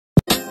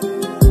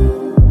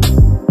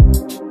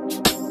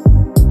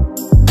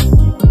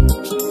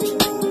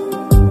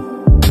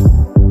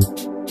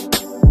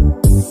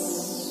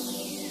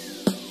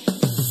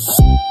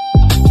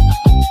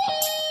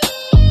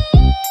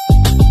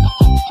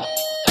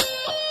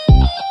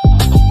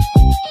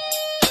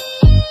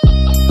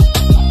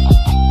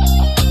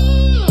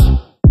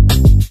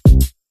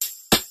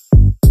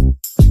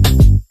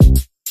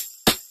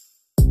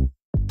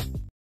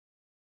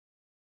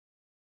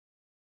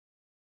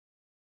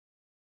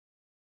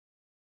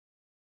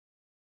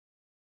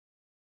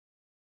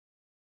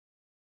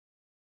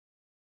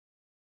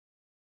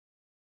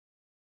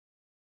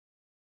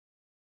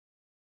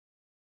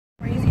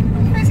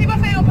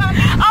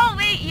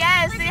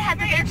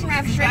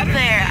crab strip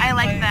there. I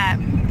like that.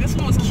 This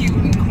one was cute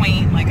and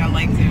quaint. Like I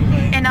liked it.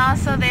 But... And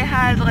also they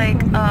had like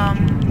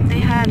they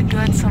had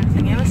good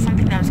something. It was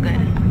something that was good.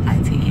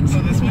 IT.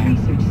 So this one.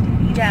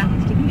 Yeah.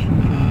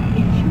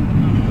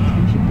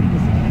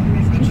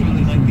 I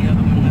truly like the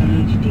other one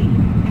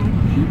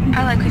better.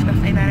 I like Quiz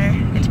Buffet better.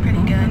 It's pretty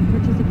good.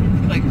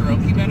 You like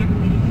Hiroki better?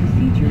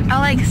 I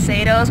like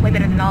Sato's way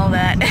better than all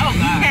that. Oh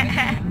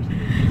god.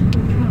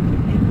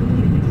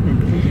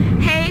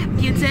 Hey,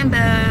 beauties and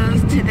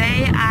bows.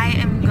 Today I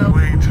am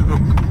going to the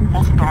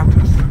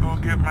doctors to go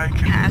get my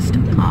cast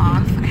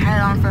off. I had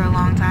it on for a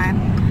long time,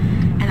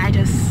 and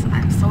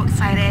I'm so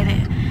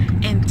excited.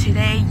 And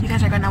today you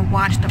guys are gonna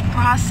watch the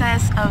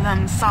process of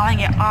them sawing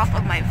it off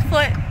of my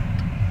foot.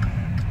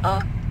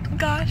 Oh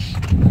gosh.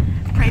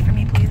 Pray for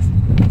me, please.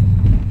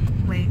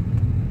 Wait.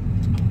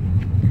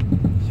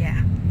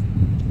 Yeah.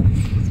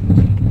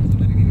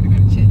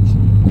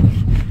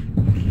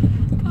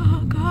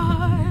 Oh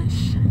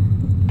gosh.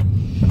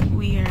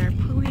 We are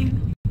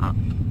pulling up.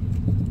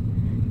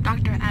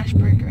 Dr.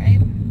 Ashberg,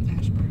 right?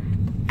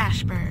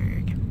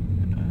 Ashberg.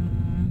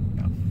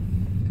 About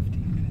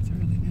 15 minutes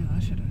early now. I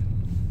should have.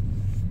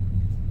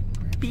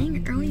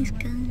 Being early is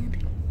good.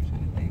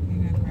 Trying to think. We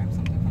gotta grab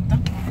something from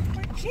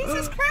Dunkin'.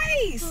 Jesus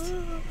Christ!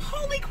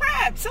 Holy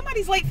crap!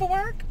 Somebody's late for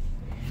work.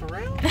 For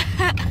real?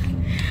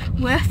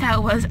 What if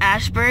that was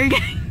Ashberg?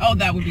 Oh,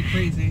 that would be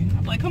crazy.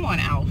 I'm like, come on,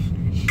 Alf.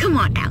 Come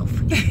on, Alf.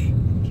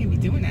 Can't be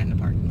doing that in the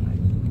parking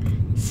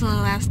lot. So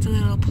that's the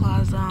little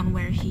plaza on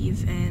where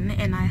he's in,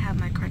 and I have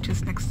my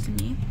crutches next to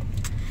me.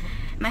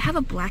 And I have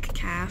a black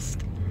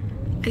cast.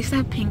 I used to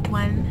have a pink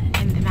one,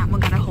 and then that one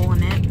got a hole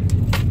in it.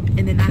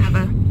 And then I have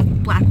a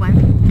black one.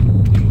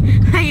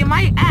 You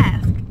might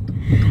ask,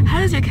 how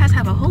does your cast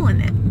have a hole in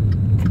it?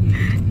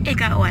 It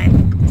got wet.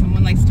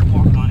 Someone likes to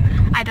walk on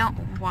it. I don't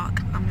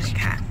walk on my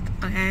cast,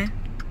 okay?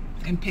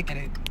 And pick at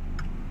it.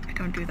 I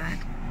don't do that.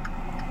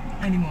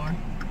 Anymore.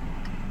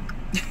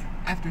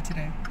 After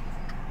today.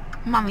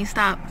 Mommy,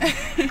 stop. I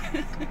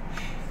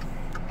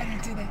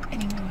don't do that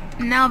anymore.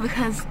 No,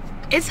 because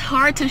it's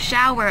hard to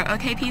shower,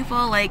 okay,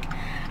 people? Like,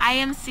 I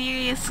am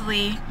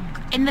seriously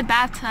in the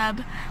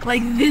bathtub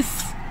like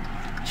this,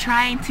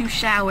 trying to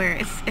shower.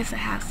 It's a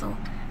hassle.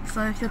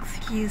 So if you'll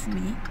excuse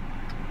me.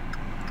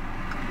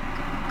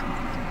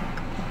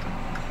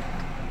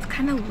 It's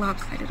kind of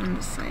lopsided on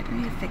this side. I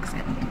need to fix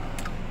it.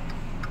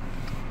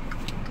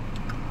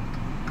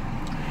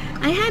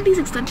 I had these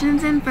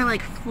extensions in for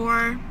like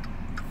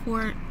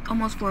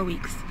almost 4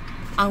 weeks.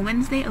 On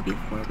Wednesday, it'll be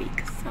 4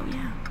 weeks, so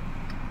yeah.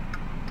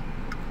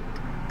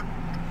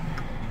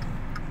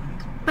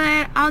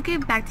 But I'll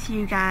get back to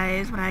you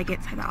guys when I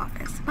get to the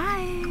office.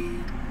 Bye!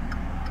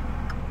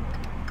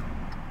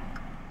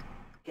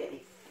 Get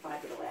me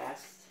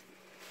fiberglass.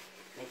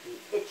 Make me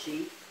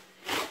itchy.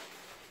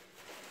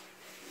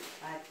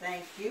 I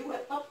thank you.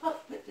 Up,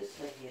 put this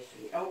leg here,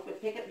 sweetie. Oh,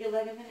 but pick up your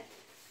leg a minute.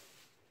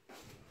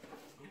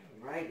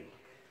 Alrighty.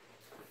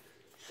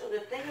 So the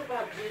thing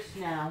about this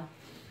now,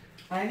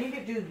 I need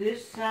to do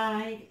this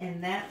side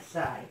and that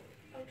side.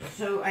 Okay.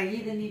 So I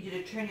either need you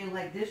to turn your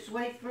leg this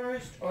way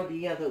first or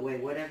the other way,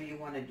 whatever you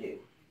want to do.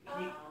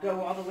 Can you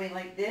go all the way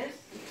like this?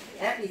 Yes.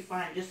 That'd be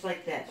fine, just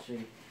like that,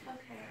 sweetie.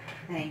 Okay.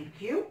 Thank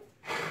you.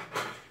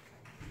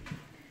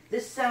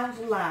 This sounds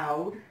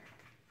loud.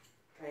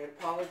 I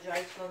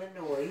apologize for the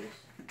noise.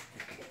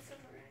 It's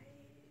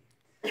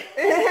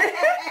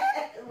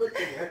alright. Look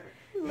at her.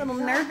 A little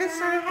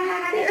nervous over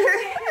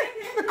here.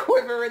 The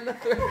quiver in the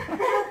throat.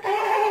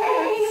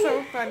 It's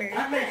so funny.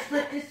 I'm going to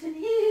slip this in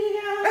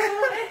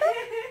here.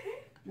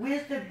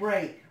 Where's the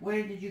break?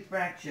 Where did you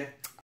fracture?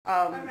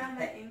 Around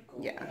the ankle.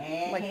 Yeah,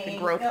 Ankle. like the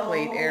growth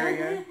plate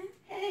area.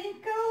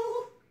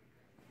 Ankle.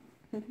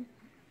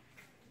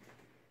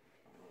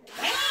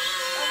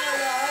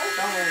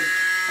 Sorry.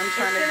 I'm It's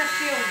trying going to to...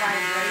 feel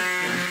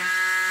vibration.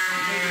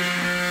 Maybe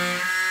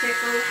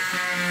tickle.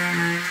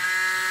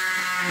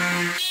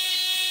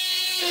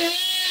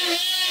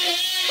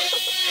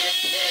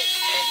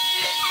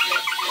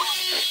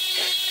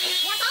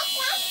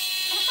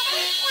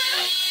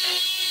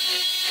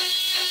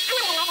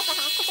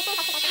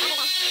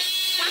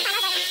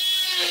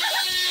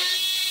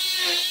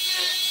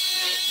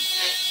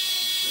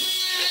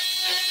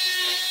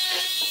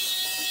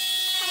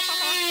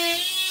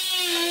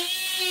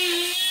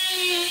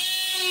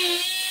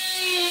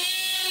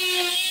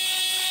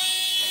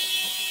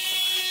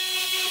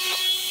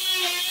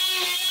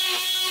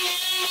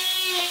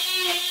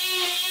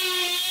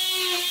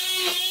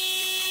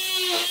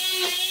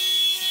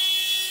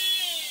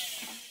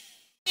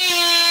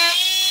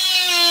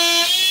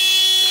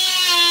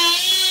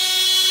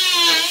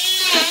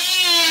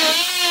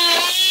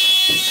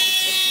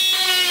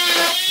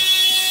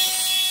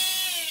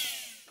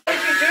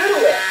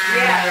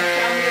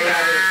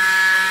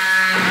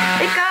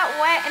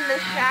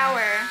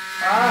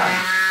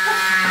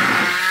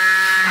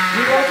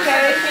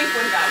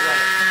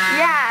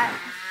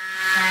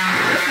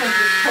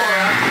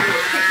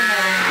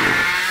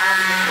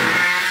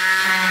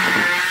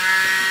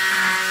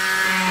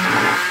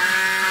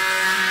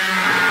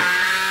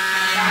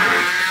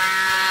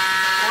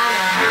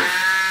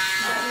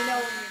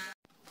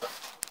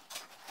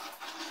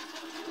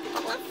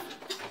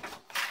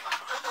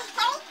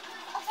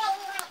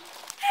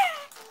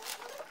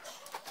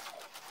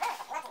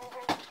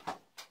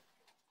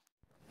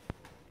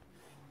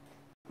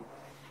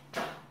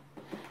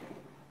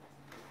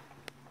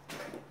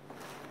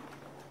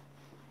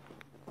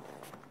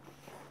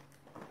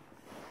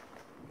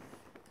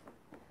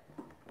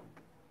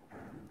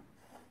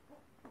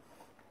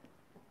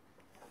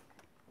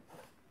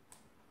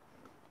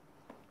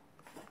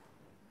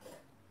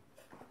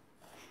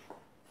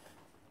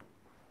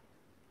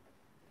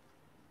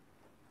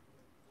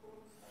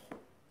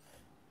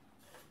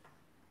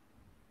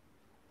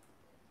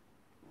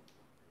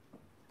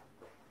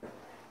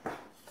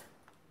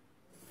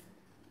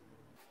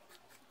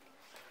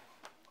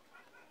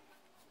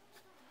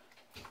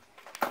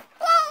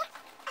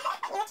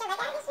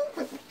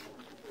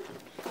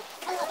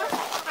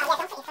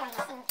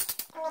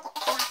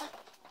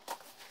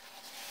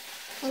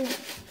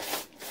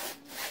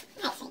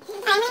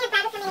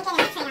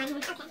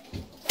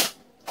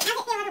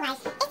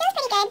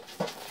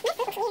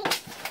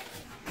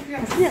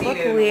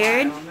 look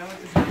weird.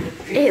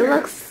 It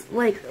looks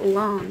like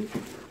long.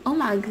 Oh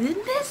my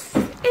goodness,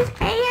 it's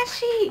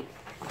ashy.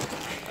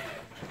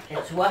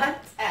 It's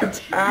what?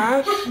 It's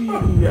ashy.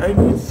 I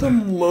need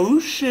some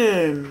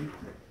lotion.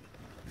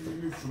 You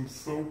need some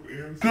soap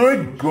and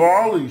Good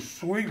golly,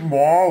 sweet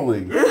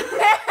Molly.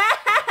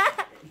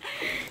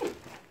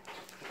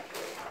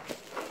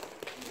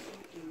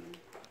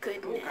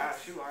 Goodness.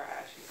 Gosh, you are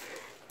ashy.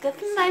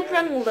 Doesn't my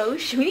friend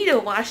lotion? We need to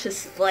wash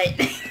his foot.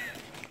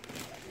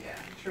 Yeah,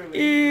 truly. Put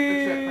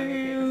you up plenty of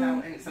paper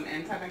towel and some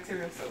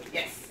antibacterial soap.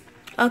 Yes.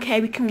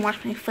 Okay, we can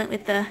wash my foot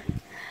with the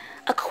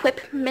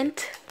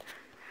equipment.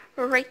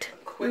 Right.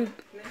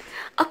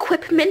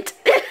 Equipment.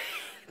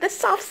 The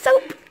soft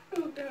soap.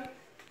 Oh, God.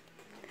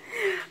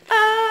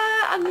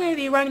 I'm gonna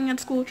be running in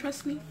school,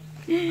 trust me.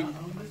 Uh-oh,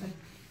 listen.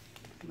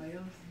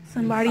 Leo's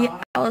Somebody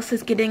else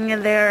is getting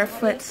their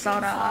foot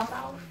sawed off.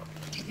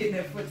 getting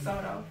their foot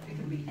sawed off. It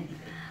can be anything.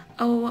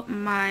 Oh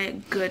my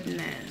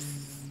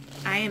goodness.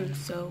 I am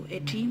so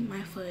itchy.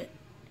 My foot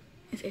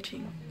is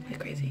itching like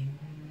crazy.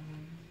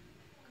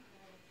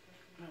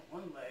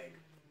 One leg.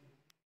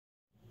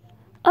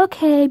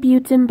 Okay,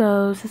 beauts and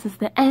bows, this is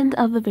the end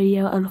of the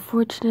video,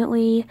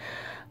 unfortunately.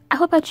 I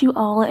hope that you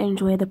all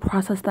enjoyed the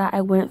process that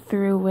I went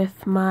through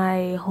with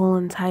my whole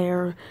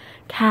entire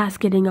cast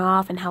getting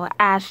off and how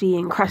ashy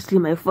and crusty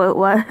my foot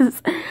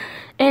was.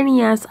 And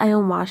yes, I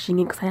am washing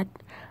it because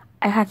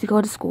I had to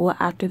go to school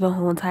after the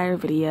whole entire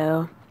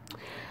video.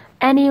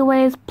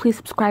 Anyways, please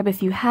subscribe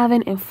if you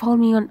haven't and follow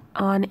me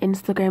on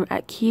Instagram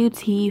at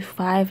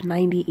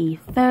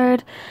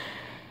QT590E3rd.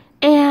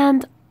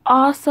 And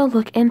also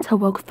look into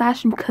Woke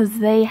Fashion because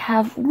they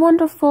have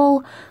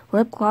wonderful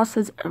lip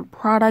glosses and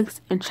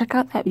products, and check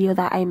out that video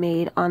that I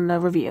made on the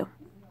review.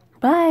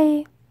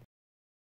 Bye!